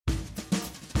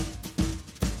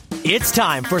It's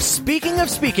time for Speaking of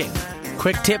Speaking.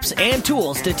 Quick tips and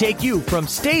tools to take you from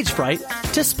stage fright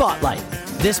to spotlight.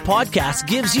 This podcast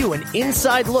gives you an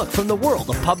inside look from the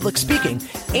world of public speaking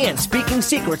and speaking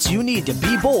secrets you need to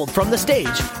be bold from the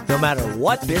stage, no matter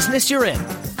what business you're in.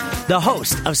 The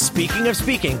host of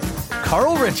Speaking,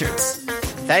 Carl Richards.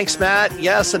 Thanks, Matt.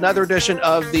 Yes, another edition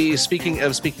of the Speaking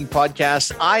of Speaking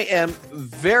podcast. I am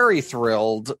very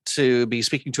thrilled to be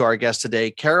speaking to our guest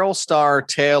today. Carol Starr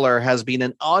Taylor has been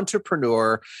an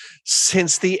entrepreneur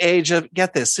since the age of,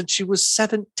 get this, since she was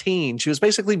 17. She was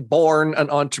basically born an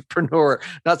entrepreneur.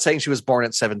 Not saying she was born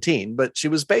at 17, but she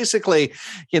was basically,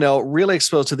 really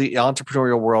exposed to the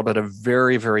entrepreneurial world at a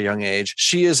very, very young age.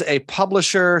 She is a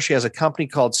publisher. She has a company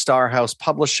called Star House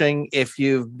Publishing. If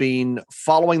you've been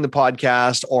following the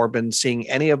podcast or been seeing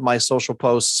any of my social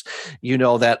posts, you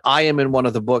know that I am in one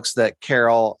of the books that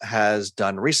Carol has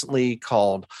done recently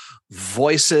called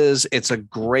Voices. It's a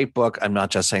great book. I'm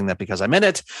not just saying that because I'm in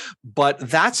it, but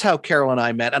that's how Carol and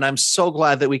I met. And I'm so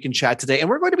glad that we can chat today. And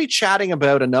we're going to be chatting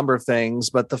about a number of things,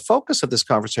 but the focus of this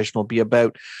conversation will be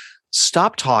about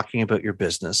stop talking about your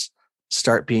business,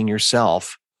 start being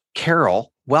yourself.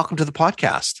 Carol, welcome to the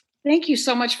podcast. Thank you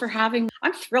so much for having me.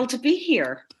 I'm thrilled to be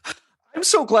here. I'm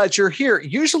so glad you're here.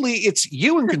 Usually it's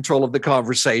you in control of the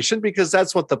conversation because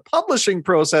that's what the publishing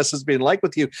process has been like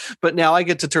with you. But now I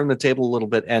get to turn the table a little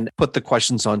bit and put the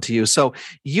questions onto you. So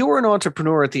you were an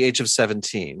entrepreneur at the age of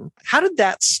 17. How did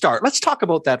that start? Let's talk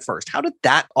about that first. How did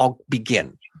that all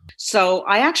begin? So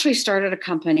I actually started a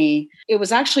company. It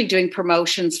was actually doing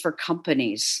promotions for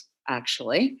companies,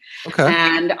 actually. Okay.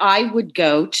 And I would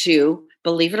go to,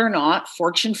 believe it or not,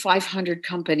 Fortune 500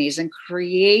 companies and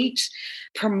create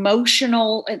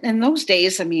promotional. In those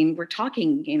days, I mean, we're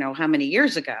talking, how many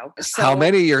years ago? So, how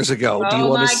many years ago? Do you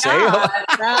want to say?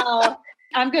 Well,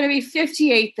 I'm going to be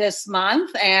 58 this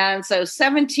month. And so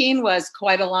 17 was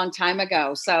quite a long time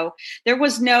ago. So there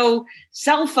was no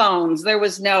cell phones. There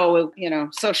was no,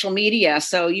 social media.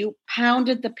 So you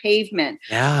pounded the pavement.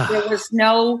 Yeah. There was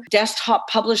no desktop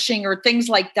publishing or things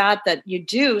like that you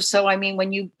do. So, I mean,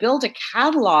 when you build a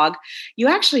catalog, you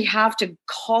actually have to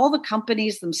call the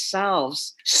companies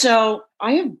themselves. So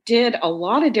I did a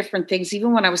lot of different things.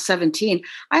 Even when I was 17,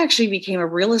 I actually became a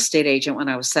real estate agent when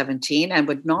I was 17 and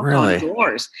would knock on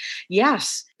doors.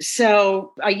 Yes.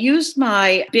 So I used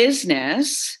my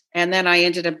business and then I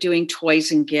ended up doing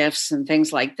toys and gifts and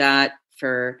things like that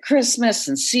for Christmas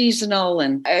and seasonal.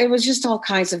 And it was just all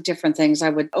kinds of different things. I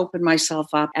would open myself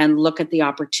up and look at the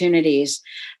opportunities,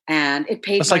 and it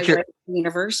paid my rent at the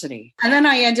university. And then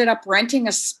I ended up renting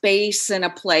a space in a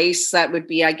place that would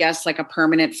be, I guess, like a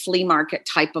permanent flea market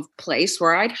type of place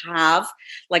where I'd have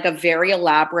like a very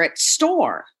elaborate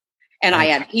store. And I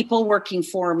had people working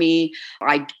for me.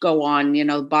 I'd go on,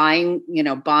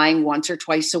 buying once or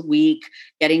twice a week,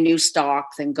 getting new stock,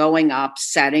 then going up,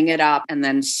 setting it up, and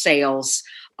then sales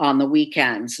on the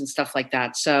weekends and stuff like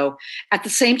that. So at the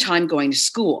same time, going to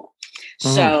school.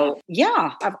 Mm-hmm. So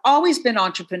yeah, I've always been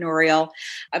entrepreneurial.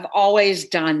 I've always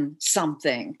done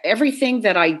something. Everything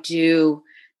that I do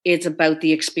is about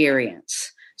the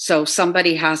experience. So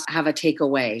somebody has to have a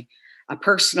takeaway, a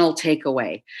personal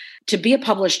takeaway. To be a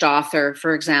published author,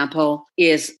 for example,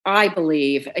 is, I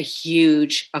believe, a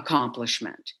huge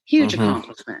accomplishment.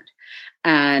 Accomplishment.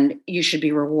 And you should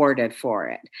be rewarded for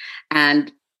it.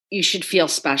 And you should feel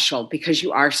special because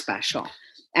you are special.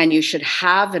 And you should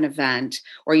have an event,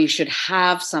 or you should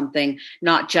have something,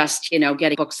 not just,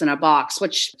 getting books in a box,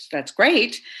 which that's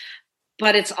great.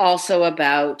 But it's also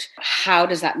about how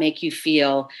does that make you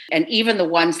feel? And even the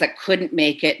ones that couldn't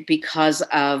make it because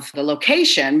of the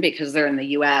location, because they're in the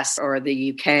US or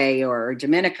the UK or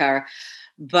Dominica,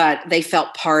 but they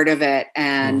felt part of it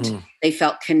and they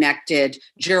felt connected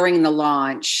during the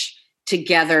launch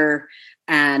together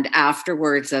and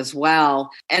afterwards as well.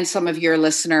 And some of your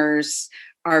listeners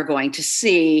are going to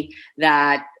see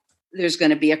that there's going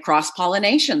to be a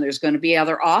cross-pollination. There's going to be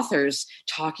other authors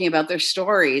talking about their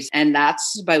stories. And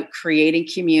that's about creating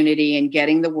community and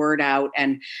getting the word out.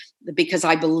 And because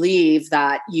I believe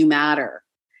that you matter.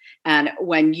 And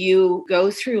when you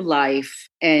go through life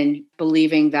and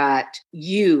believing that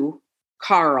you,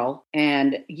 Carl,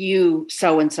 and you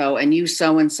so-and-so, and you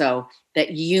so-and-so,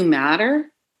 that you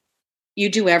matter, you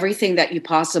do everything that you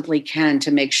possibly can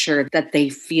to make sure that they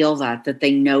feel that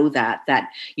they know that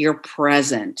you're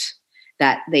present,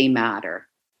 that they matter.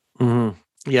 Mm-hmm.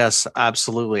 Yes,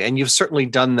 absolutely. And you've certainly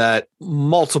done that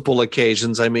multiple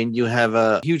occasions. I mean, you have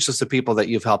a huge list of people that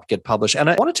you've helped get published. And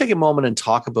I want to take a moment and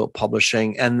talk about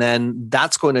publishing. And then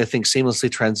that's going to, I think, seamlessly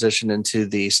transition into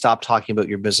the stop talking about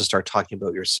your business, start talking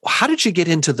about yourself. How did you get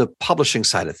into the publishing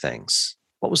side of things?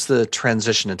 What was the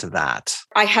transition into that?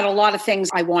 I had a lot of things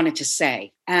I wanted to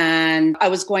say, and I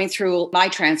was going through my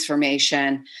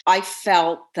transformation. I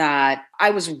felt that I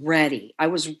was ready. I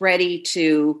was ready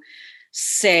to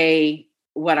say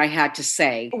what I had to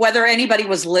say, whether anybody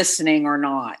was listening or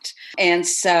not. And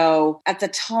so at the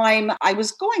time I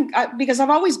was going, because I've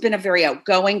always been a very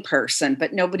outgoing person,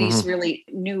 but nobody's really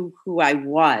knew who I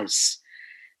was.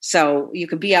 So you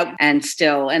could be out and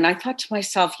still. And I thought to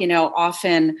myself,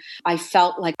 often I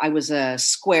felt like I was a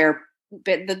square,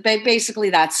 basically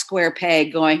that square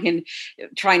peg going and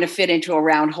trying to fit into a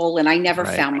round hole. And I never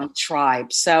found my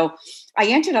tribe. So I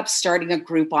ended up starting a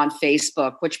group on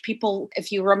Facebook, which people,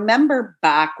 if you remember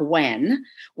back when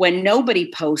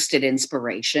nobody posted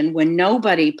inspiration, when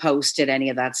nobody posted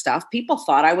any of that stuff, people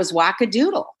thought I was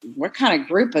wackadoodle. What kind of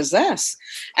group is this?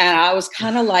 And I was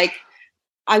kind of like,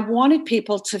 I wanted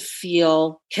people to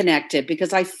feel connected,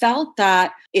 because I felt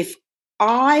that if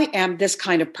I am this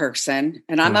kind of person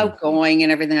and I'm outgoing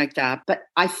and everything like that, but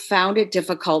I found it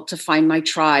difficult to find my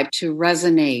tribe to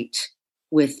resonate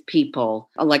with people,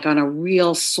 like on a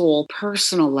real soul,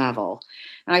 personal level.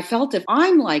 And I felt if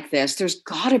I'm like this, there's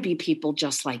got to be people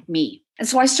just like me. And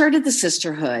so I started the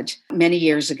Sisterhood many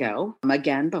years ago,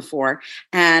 again before,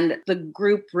 and the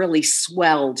group really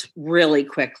swelled really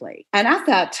quickly. And at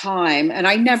that time, and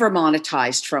I never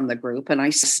monetized from the group, and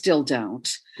I still don't.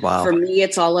 Wow. For me,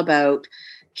 it's all about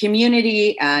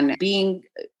community and being,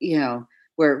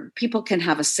 where people can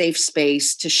have a safe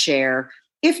space to share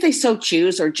if they so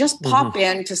choose, or just pop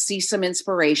in to see some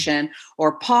inspiration,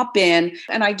 or pop in.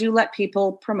 And I do let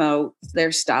people promote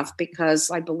their stuff,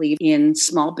 because I believe in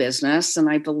small business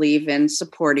and I believe in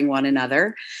supporting one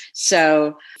another.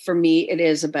 So for me, it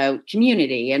is about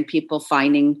community and people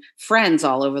finding friends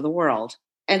all over the world.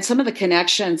 And some of the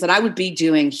connections, and I would be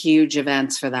doing huge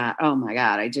events for that. Oh my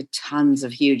God, I did tons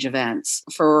of huge events.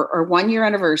 For our 1-year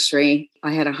anniversary,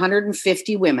 I had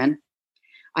 150 women.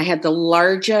 I had the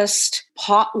largest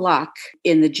potluck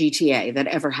in the GTA that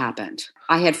ever happened.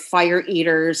 I had fire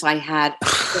eaters. I had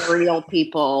burial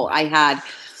people. I had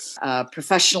a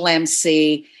professional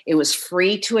MC. It was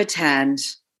free to attend.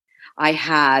 I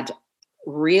had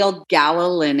real gala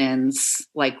linens,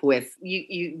 like with,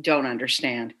 you don't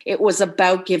understand. It was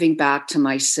about giving back to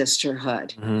my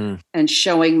sisterhood and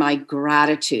showing my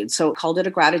gratitude. So I called it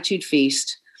a gratitude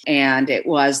feast. And it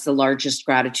was the largest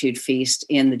gratitude feast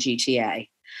in the GTA.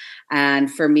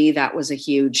 And for me, that was a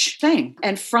huge thing.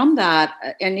 And from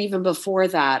that, and even before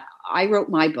that, I wrote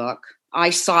my book. I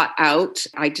sought out,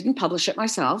 I didn't publish it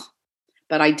myself,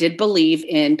 but I did believe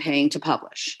in paying to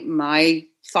publish. My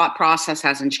thought process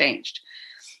hasn't changed.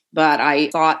 But I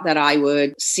thought that I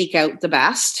would seek out the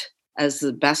best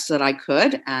that I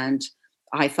could. And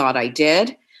I thought I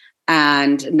did.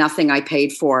 And nothing I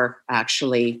paid for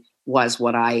actually was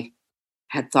what I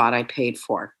had thought I paid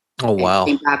for. Oh, wow. It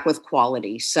came back with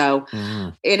quality. So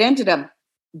it ended up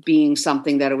being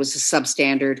something that it was a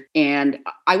substandard, and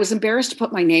I was embarrassed to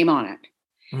put my name on it.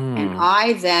 And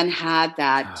I then had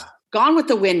that gone with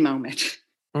the wind moment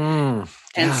and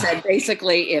said,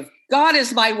 basically, if God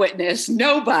is my witness,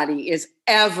 nobody is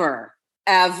ever,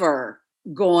 ever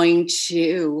going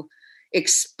to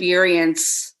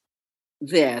experience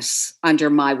this under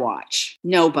my watch.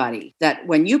 Nobody. That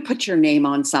when you put your name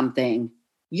on something,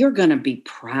 you're going to be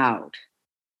proud.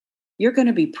 You're going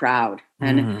to be proud.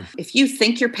 And if you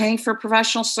think you're paying for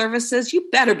professional services, you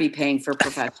better be paying for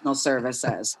professional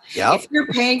services. If you're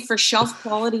paying for shelf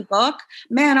quality book,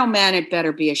 man, oh man, it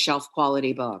better be a shelf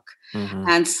quality book.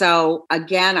 And so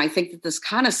again, I think that this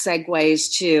kind of segues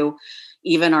to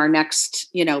even our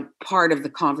next, part of the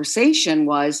conversation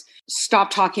was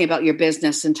stop talking about your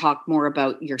business and talk more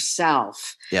about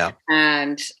yourself. Yeah.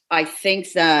 And I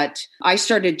think that I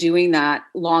started doing that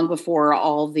long before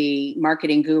all the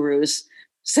marketing gurus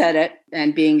said it,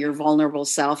 and being your vulnerable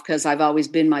self, because I've always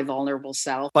been my vulnerable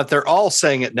self. But they're all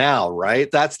saying it now,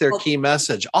 right? That's their key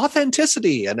message,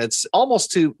 authenticity. And it's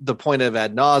almost to the point of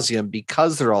ad nauseum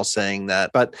because they're all saying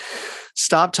that. But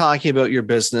stop talking about your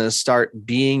business, start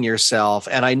being yourself.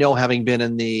 And I know, having been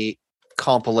in the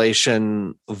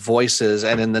compilation Voices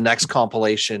and in the next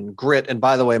compilation Grit. And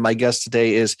by the way, my guest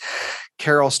today is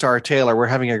Carol Starr Taylor. We're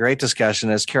having a great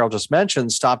discussion. As Carol just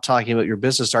mentioned, stop talking about your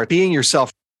business, start being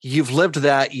yourself. You've lived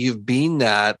that, you've been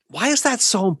that. Why is that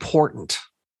so important?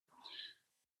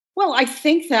 Well, I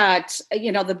think that,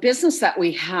 the business that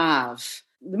we have,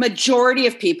 the majority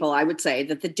of people, I would say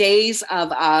that the days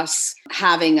of us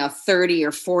having a 30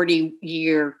 or 40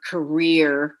 year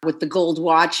career with the gold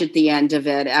watch at the end of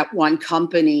it at one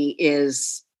company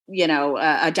is,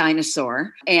 a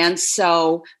dinosaur. And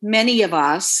so many of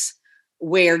us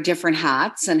wear different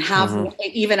hats and have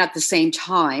even at the same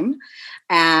time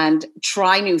and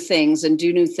try new things and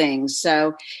do new things.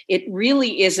 So it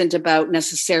really isn't about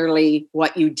necessarily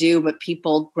what you do, but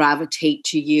people gravitate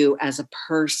to you as a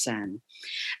person.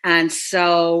 And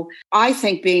so I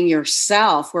think being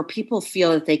yourself, where people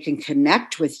feel that they can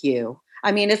connect with you.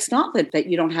 I mean, it's not that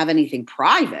you don't have anything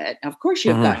private. Of course,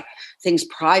 you've got things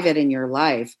private in your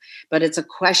life, but it's a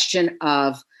question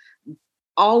of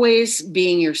always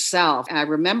being yourself. I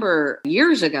remember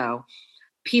years ago,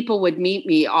 people would meet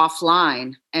me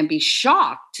offline and be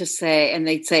shocked to say, and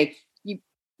they'd say,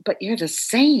 but you're the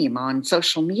same on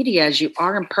social media as you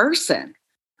are in person.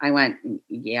 I went,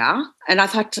 yeah. And I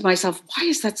thought to myself, why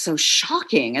is that so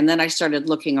shocking? And then I started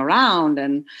looking around.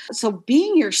 And so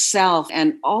being yourself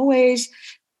and always,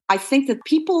 I think that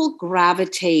people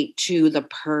gravitate to the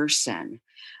person.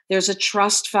 There's a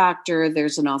trust factor.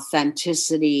 There's an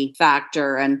authenticity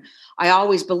factor. And I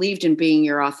always believed in being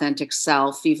your authentic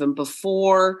self, even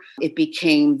before it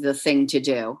became the thing to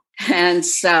do. And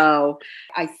so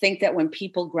I think that when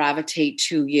people gravitate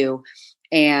to you,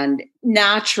 and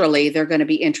naturally, they're going to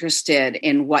be interested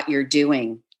in what you're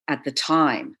doing at the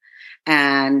time.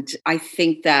 And I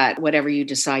think that whatever you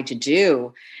decide to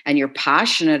do and you're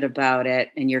passionate about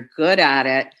it and you're good at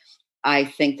it, I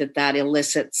think that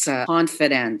elicits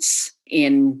confidence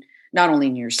in not only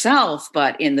in yourself,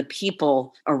 but in the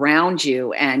people around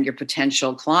you and your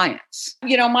potential clients.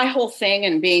 You know, my whole thing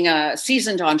in being a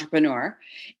seasoned entrepreneur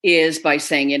is by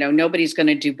saying, nobody's going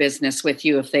to do business with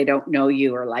you if they don't know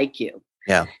you or like you.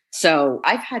 Yeah. So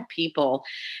I've had people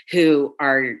who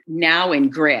are now in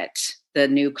Grit, the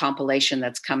new compilation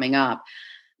that's coming up,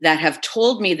 that have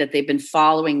told me that they've been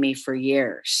following me for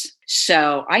years.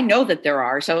 So I know that there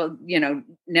are. So,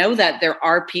 know that there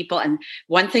are people. And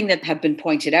one thing that have been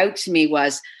pointed out to me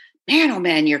was, man, oh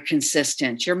man, you're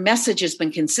consistent. Your message has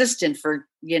been consistent for,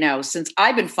 since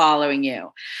I've been following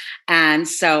you. And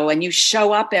you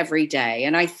show up every day.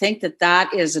 And I think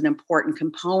that is an important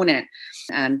component.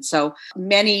 And so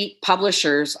many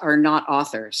publishers are not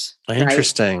authors.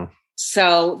 Interesting. Right?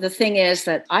 So the thing is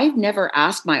that I've never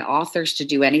asked my authors to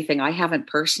do anything I haven't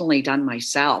personally done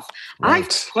myself. Right.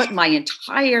 I've put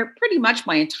pretty much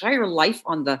my entire life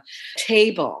on the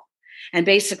table and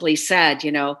basically said,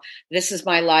 this is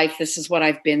my life. This is what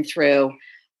I've been through,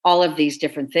 all of these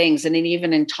different things. And then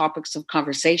even in topics of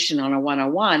conversation on a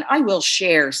one-on-one, I will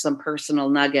share some personal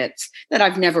nuggets that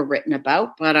I've never written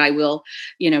about, but I will,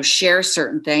 share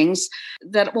certain things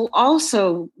that will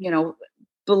also,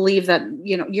 believe that,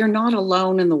 you're not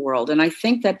alone in the world. And I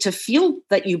think that to feel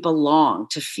that you belong,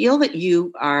 to feel that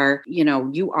you are,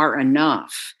 you are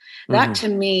enough, that to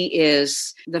me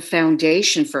is the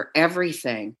foundation for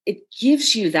everything. It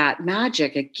gives you that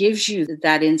magic. It gives you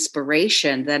that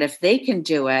inspiration that if they can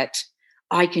do it,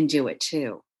 I can do it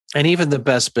too. And even the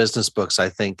best business books, I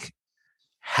think,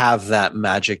 have that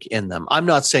magic in them. I'm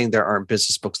not saying there aren't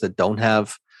business books that don't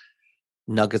have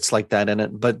nuggets like that in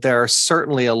it, but there are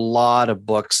certainly a lot of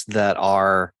books that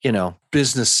are,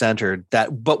 business centered,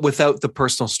 but without the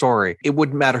personal story. It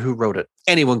wouldn't matter who wrote it.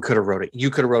 Anyone could have wrote it. You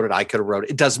could have wrote it. I could have wrote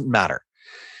it. It doesn't matter.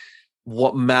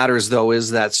 What matters though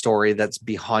is that story that's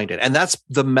behind it. And that's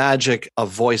the magic of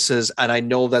voices. And I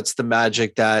know that's the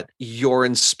magic that you're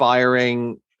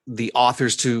inspiring the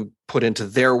authors to put into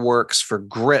their works for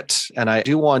Grit. And I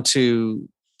do want to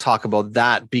talk about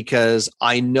that because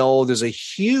I know there's a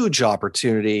huge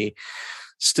opportunity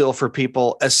still for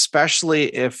people,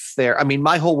 especially if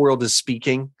my whole world is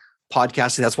speaking,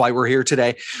 podcasting. That's why we're here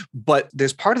today. But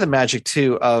there's part of the magic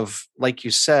too of, like you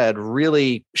said,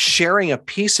 really sharing a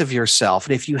piece of yourself.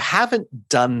 And if you haven't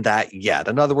done that yet,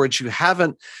 in other words, you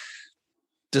haven't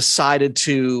decided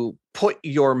to put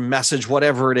your message,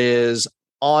 whatever it is,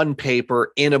 on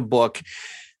paper in a book,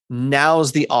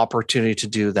 now's the opportunity to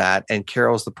do that. And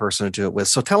Carol's the person to do it with.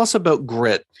 So tell us about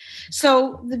Grit.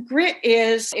 So the Grit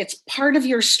it's part of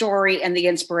your story and the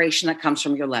inspiration that comes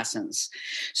from your lessons.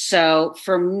 So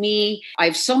for me, I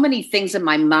have so many things in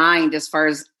my mind as far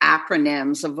as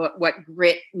acronyms of what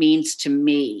Grit means to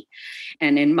me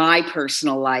and in my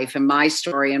personal life and my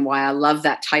story and why I love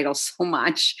that title so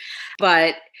much.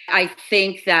 But I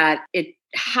think that it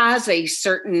has a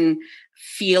certain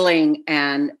feeling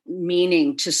and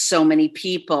meaning to so many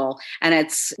people. And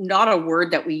it's not a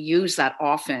word that we use that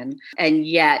often. And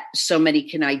yet so many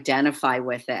can identify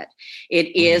with it.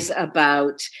 It is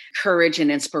about courage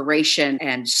and inspiration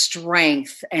and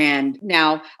strength. And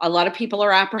now a lot of people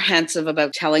are apprehensive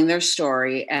about telling their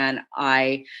story. And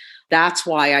that's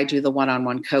why I do the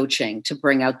one-on-one coaching, to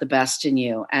bring out the best in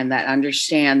you and that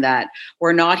understand that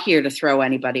we're not here to throw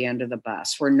anybody under the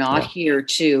bus. We're not here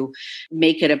to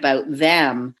make it about them.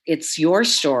 them. It's your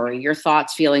story, your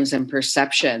thoughts, feelings, and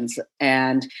perceptions.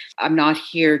 And I'm not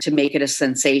here to make it a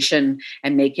sensation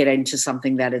and make it into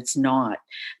something that it's not.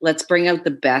 Let's bring out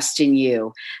the best in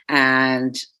you.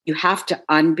 And you have to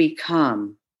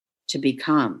unbecome to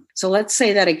become. So let's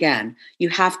say that again. You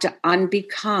have to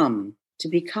unbecome to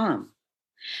become.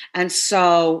 And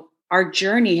so our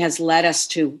journey has led us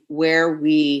to where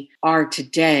we are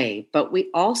today, but we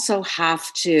also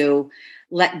have to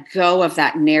let go of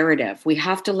that narrative. We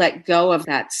have to let go of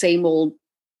that same old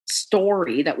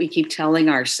story that we keep telling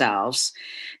ourselves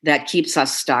that keeps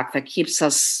us stuck, that keeps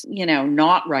us,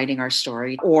 not writing our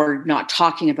story or not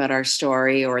talking about our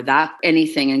story or that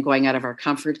anything and going out of our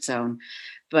comfort zone.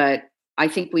 But I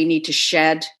think we need to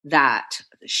shed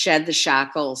the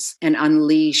shackles and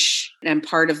unleash. And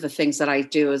part of the things that I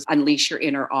do is unleash your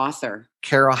inner author.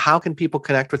 Carol, how can people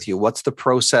connect with you? What's the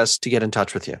process to get in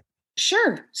touch with you?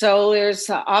 Sure. So there's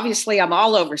obviously I'm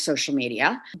all over social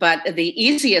media, but the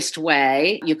easiest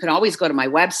way, you can always go to my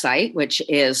website, which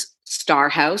is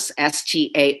Starhouse,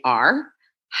 STAR,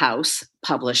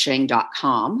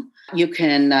 housepublishing.com. You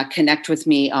can connect with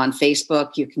me on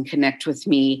Facebook. You can connect with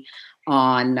me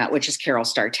on, which is Carol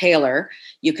Star Taylor.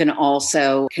 You can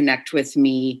also connect with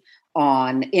me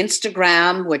on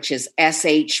Instagram, which is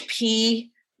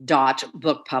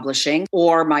shp.bookpublishing,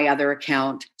 or my other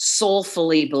account,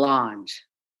 Soulfully Blonde.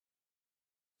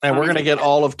 And we're going to get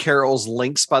all of Carol's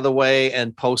links, by the way,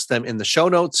 and post them in the show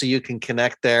notes so you can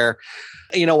connect there.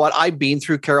 You know what? I've been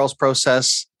through Carol's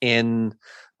process in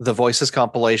the Voices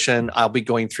compilation. I'll be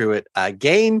going through it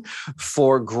again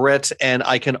for Grit. And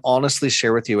I can honestly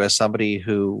share with you as somebody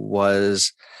who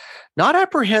was not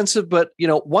apprehensive, but,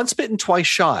 once bitten, twice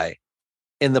shy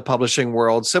in the publishing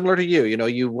world, similar to you.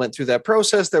 You went through that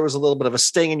process. There was a little bit of a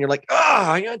sting and you're like,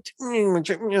 yeah.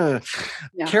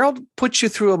 Carol puts you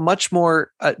through a much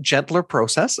more gentler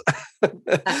process.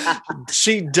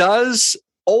 She does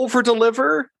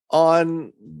over-deliver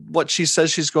on what she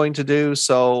says she's going to do.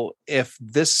 So if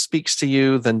this speaks to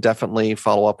you, then definitely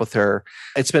follow up with her.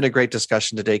 It's been a great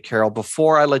discussion today, Carol.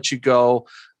 Before I let you go,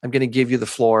 I'm going to give you the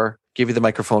floor, give you the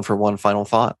microphone for one final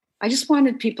thought. I just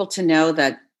wanted people to know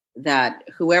that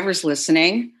whoever's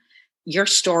listening, your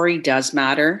story does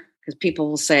matter, because people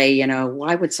will say,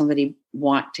 why would somebody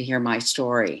want to hear my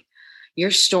story?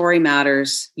 Your story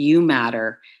matters. You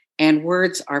matter. And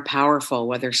words are powerful,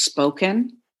 whether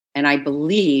spoken, and I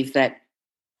believe that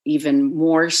even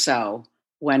more so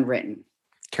when written.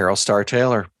 Carol Star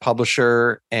Taylor,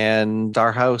 publisher and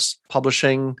Our House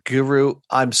Publishing guru.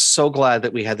 I'm so glad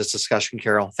that we had this discussion,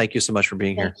 Carol. Thank you so much for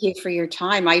being here. Thank you for your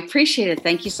time. I appreciate it.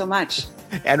 Thank you so much.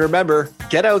 And remember,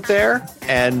 get out there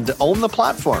and own the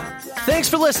platform. Thanks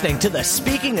for listening to the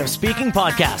Speaking of Speaking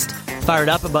podcast. Fired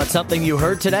up about something you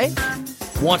heard today?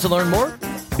 Want to learn more?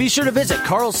 Be sure to visit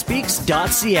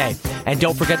carlspeaks.ca. And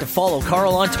don't forget to follow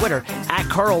Carl on Twitter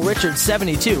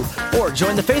 @CarlRichards72 or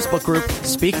join the Facebook group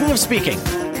Speaking of Speaking.